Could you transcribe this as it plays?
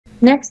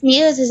Next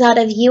news is out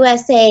of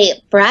USA.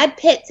 Brad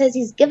Pitt says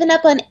he's given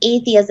up on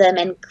atheism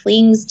and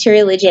clings to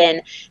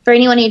religion. For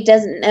anyone who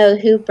doesn't know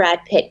who Brad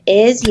Pitt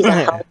is, he's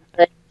a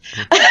Hollywood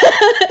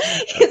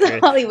he's a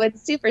Hollywood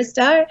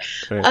superstar.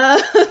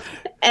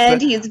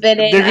 And he's been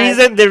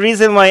in the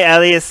reason why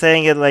Ali is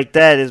saying it like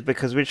that is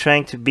because we're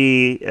trying to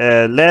be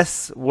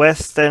less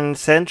Western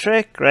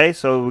centric, right?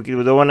 So we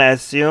don't want to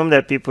assume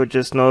that people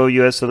just know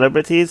US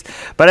celebrities.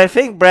 But I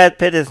think Brad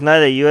Pitt is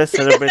not a US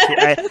celebrity.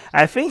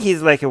 I think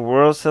he's like a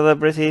world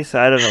celebrity, so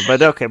I don't know.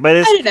 But okay, but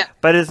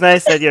it's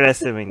nice that you're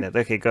assuming that.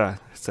 Okay, go on.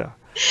 So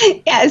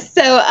yeah,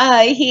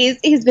 so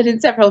he's been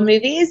in several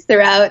movies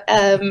throughout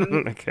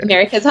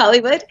America's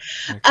Hollywood.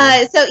 So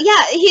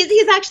yeah,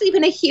 he's actually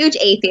been a huge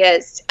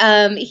atheist.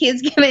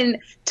 He's given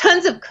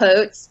tons of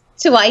quotes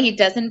to why he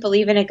doesn't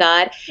believe in a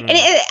God, and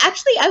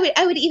actually,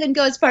 I would even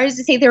go as far as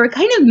to say they were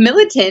kind of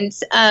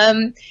militant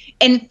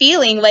in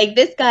feeling like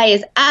this guy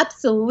is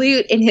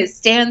absolute in his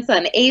stance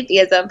on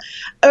atheism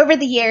over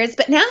the years.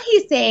 But now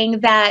he's saying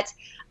that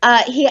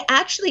he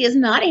actually is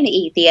not an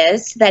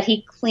atheist, that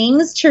he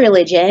clings to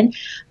religion,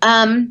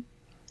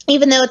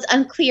 even though it's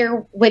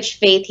unclear which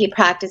faith he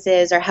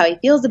practices or how he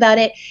feels about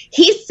it.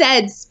 He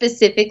said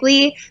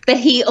specifically that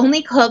he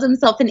only called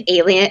himself an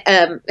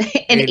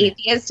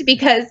atheist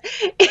because,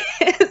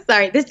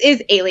 sorry, this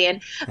is alien.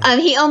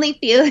 He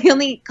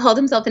only called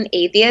himself an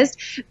atheist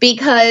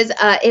because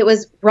it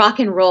was rock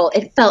and roll.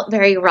 It felt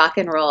very rock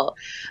and roll.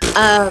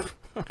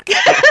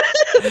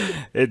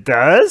 It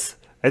does?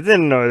 I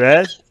didn't know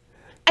that.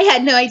 I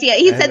had no idea.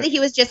 He said that he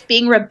was just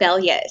being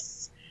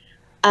rebellious.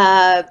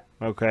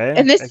 Okay.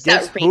 And this is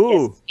outrageous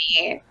to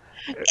me.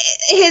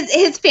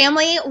 His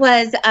family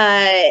was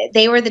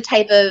they were the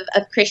type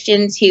of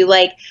Christians who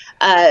like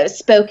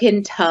spoke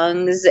in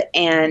tongues,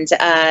 and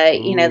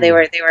you know, they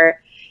were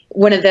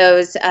one of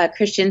those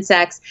Christian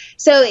sects.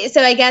 So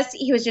I guess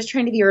he was just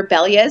trying to be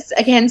rebellious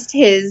against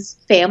his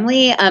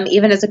family,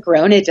 even as a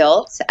grown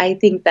adult. I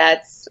think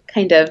that's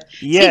kind of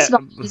speaks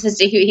volumes as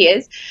to who he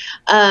is.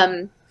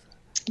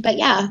 But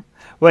yeah.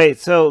 Wait,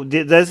 so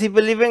does he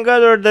believe in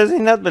God or does he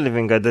not believe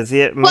in God? Does he?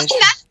 Well,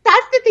 that's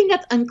the thing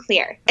that's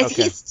unclear. Is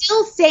he's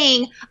still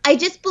saying, I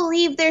just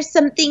believe there's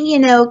something, you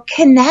know,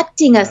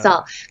 connecting us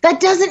all. That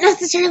doesn't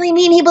necessarily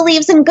mean he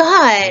believes in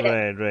God.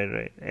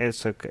 Right.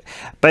 It's okay.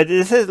 But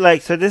this is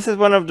like, so this is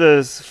one of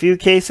those few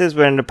cases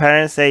when the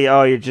parents say,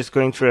 oh, you're just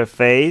going through a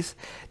phase.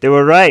 They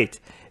were right.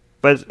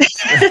 But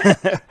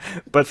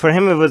but for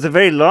him, it was a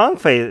very long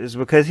phase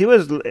because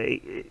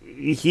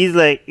he's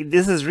like,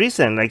 this is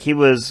recent. Like he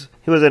was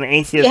an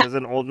atheist as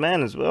an old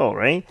man as well,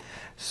 right?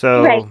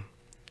 So,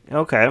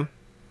 okay.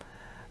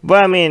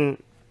 Well, I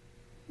mean,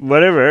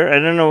 whatever. I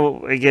don't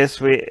know. I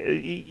guess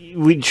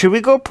we should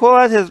we go pull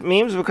out his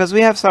memes, because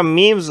we have some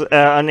memes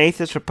on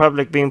Atheist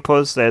Republic being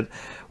posted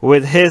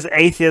with his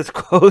atheist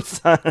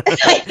quotes on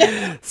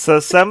it. So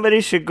somebody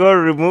should go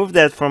remove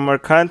that from our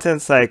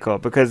content cycle,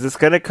 because it's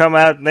gonna come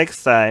out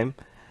next time,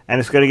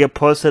 and it's gonna get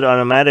posted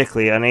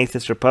automatically on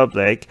Atheist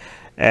Republic.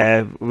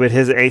 With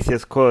his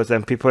atheist quotes,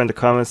 and people in the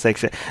comment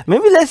section.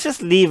 Maybe let's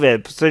just leave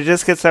it, so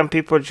just get some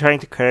people trying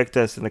to correct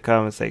us in the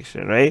comment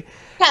section, right?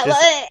 Yeah,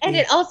 well, and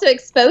it also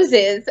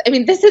exposes, I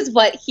mean, this is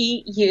what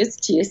he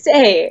used to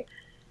say.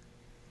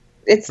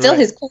 It's still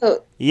his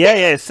quote. Yeah,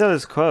 it's still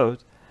his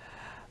quote.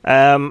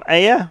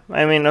 Yeah,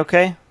 I mean,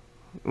 okay.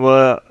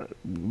 Well,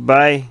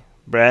 bye,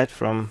 Brad,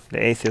 from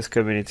the atheist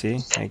community,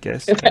 I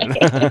guess.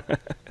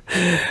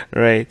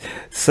 Right.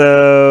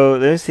 So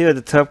let me see what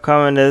the top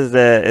comment is.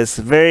 It's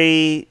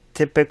very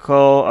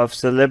typical of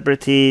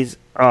celebrities.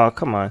 Oh,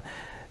 come on.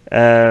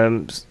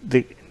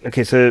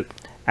 Okay, so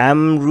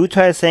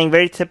Ruta is saying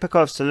very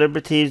typical of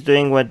celebrities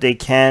doing what they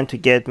can to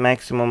get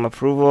maximum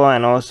approval,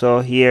 and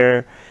also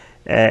here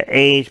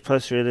age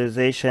plus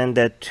realization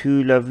that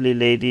two lovely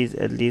ladies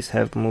at least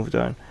have moved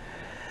on.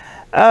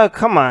 Oh,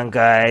 come on,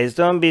 guys.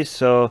 Don't be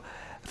so...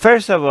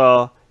 First of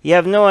all, you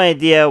have no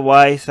idea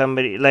why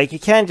somebody, like, you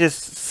can't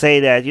just say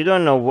that. You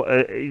don't know.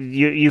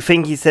 You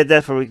think he said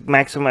that for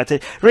maximum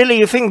attention? Really,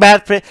 you think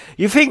Brad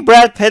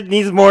Pitt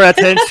needs more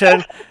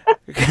attention?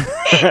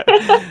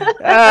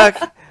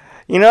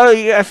 You know,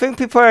 I think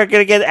people are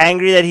gonna get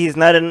angry that he's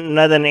not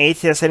an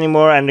atheist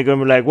anymore, and they're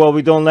gonna be like, "Well,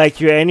 we don't like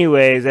you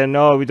anyways," and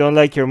 "No, we don't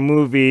like your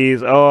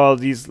movies." All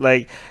these,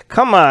 like,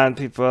 come on,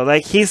 people.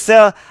 Like, he's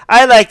still.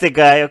 I like the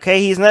guy.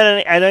 Okay, he's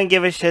not. I don't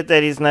give a shit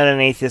that he's not an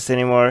atheist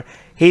anymore.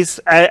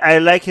 I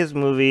like his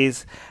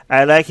movies.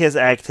 I like his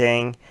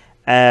acting.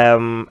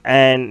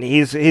 And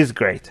he's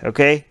great.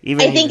 Okay,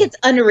 I think it's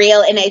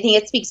unreal, and I think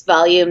it speaks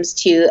volumes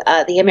to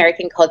the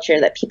American culture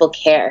that people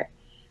care.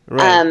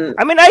 Right.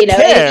 I mean, I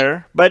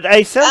care, but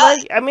I still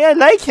like. I mean, I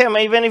like him,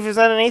 even if he's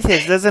not an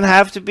atheist. It doesn't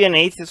have to be an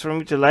atheist for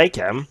me to like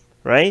him,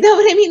 right? No,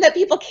 but I mean that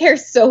people care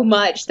so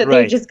much that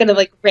they're just gonna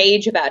like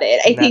rage about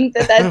it. I think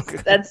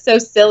that's so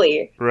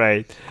silly.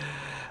 Right.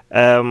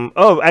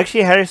 Oh,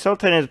 actually, Harry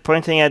Sultan is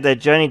pointing out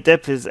that Johnny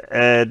Depp is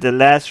the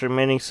last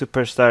remaining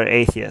superstar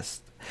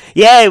atheist.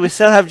 Yeah, we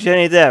still have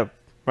Johnny Depp,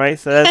 right?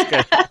 So that's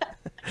good.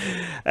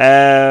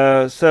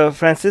 So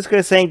Francisco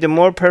is saying the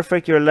more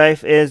perfect your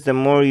life is, the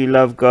more you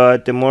love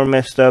God, the more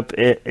messed up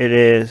it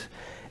is,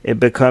 it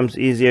becomes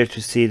easier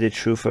to see the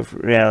truth of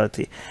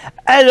reality.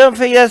 I don't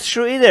think that's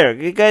true either.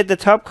 You guys, the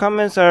top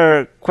comments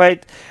are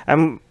quite...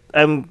 I'm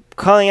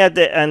calling out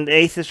the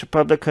Atheist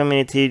Republic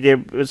community.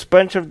 There's a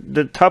bunch of...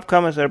 The top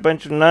comments are a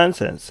bunch of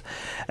nonsense.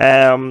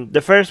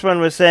 The first one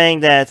was saying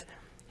that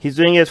he's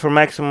doing it for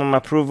maximum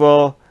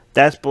approval.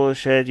 That's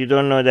bullshit. You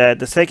don't know that.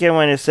 The second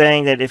one is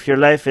saying that if your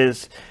life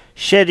is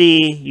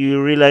shitty,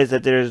 you realize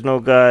that there is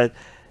no God.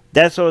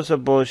 That's also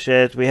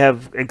bullshit. We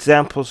have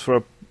examples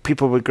for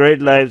people with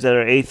great lives that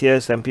are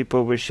atheists and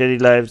people with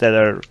shitty lives that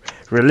are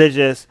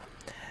religious.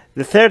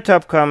 The third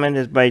top comment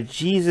is by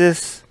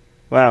Jesus.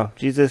 Wow,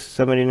 Jesus,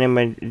 somebody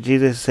named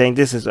Jesus saying,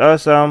 this is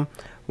awesome.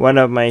 One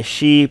of my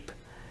sheep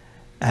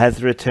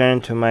has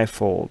returned to my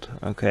fold.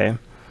 Okay.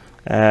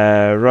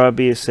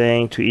 Robbie is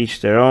saying to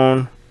each their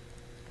own.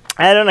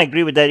 I don't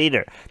agree with that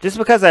either. Just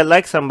because I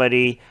like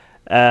somebody,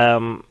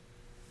 and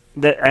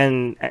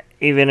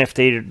even if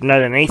they're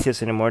not an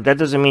atheist anymore, that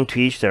doesn't mean to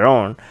each their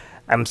own.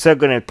 I'm still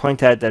going to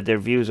point out that their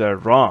views are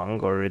wrong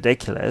or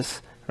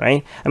ridiculous,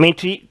 right? I mean,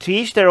 to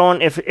each their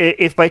own.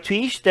 If by to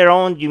each their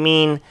own you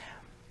mean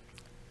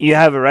you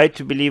have a right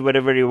to believe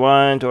whatever you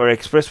want or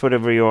express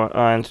whatever you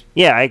want,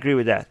 yeah, I agree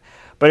with that.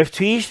 But if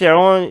to each their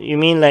own you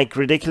mean like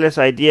ridiculous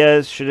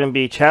ideas shouldn't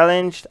be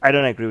challenged, I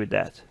don't agree with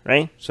that,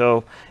 right?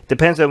 So it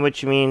depends on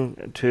what you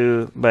mean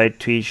by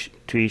to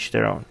each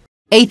their own.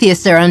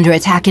 Atheists are under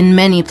attack in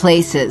many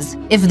places.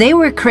 If they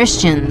were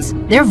Christians,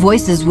 their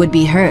voices would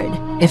be heard.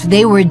 If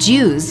they were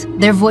Jews,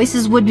 their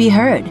voices would be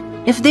heard.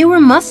 If they were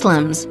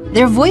Muslims,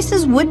 their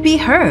voices would be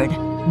heard.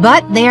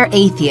 But they are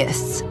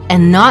atheists,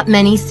 and not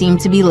many seem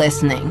to be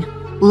listening.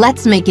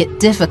 Let's make it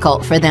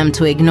difficult for them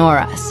to ignore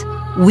us.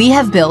 We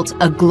have built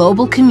a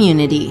global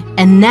community,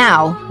 and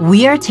now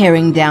we are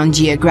tearing down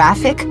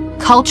geographic,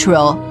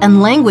 cultural,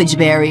 and language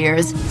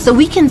barriers so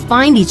we can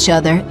find each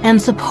other and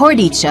support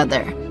each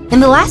other. In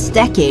the last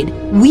decade,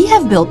 we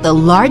have built the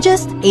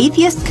largest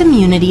atheist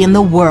community in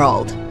the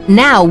world.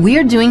 Now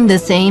we're doing the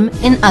same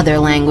in other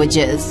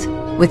languages.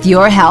 With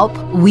your help,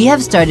 we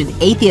have started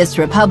Atheist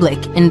Republic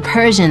in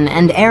Persian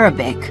and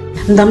Arabic.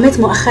 انضميت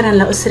مؤخرا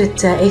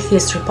لأسرة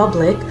Atheist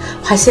Republic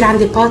وحيصير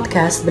عندي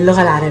بودكاست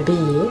باللغة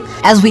العربية.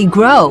 As we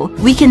grow,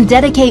 we can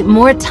dedicate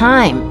more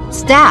time,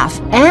 staff,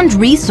 and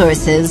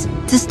resources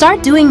to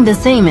start doing the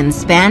same in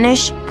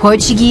Spanish,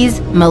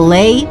 Portuguese,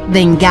 Malay,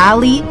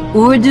 Bengali,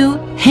 Urdu,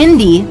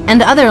 Hindi,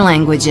 and other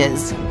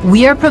languages.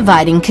 We are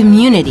providing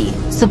community,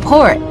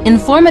 support,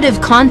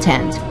 informative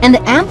content, and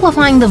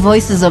amplifying the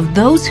voices of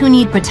those who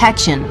need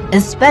protection,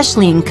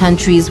 especially in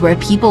countries where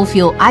people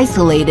feel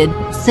isolated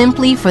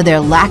simply for their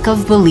lack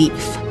of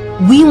belief.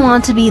 We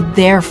want to be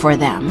there for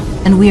them,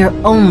 and we are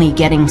only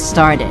getting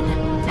started.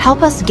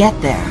 Help us get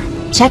there.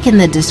 Check in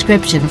the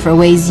description for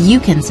ways you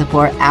can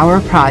support our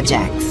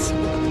projects.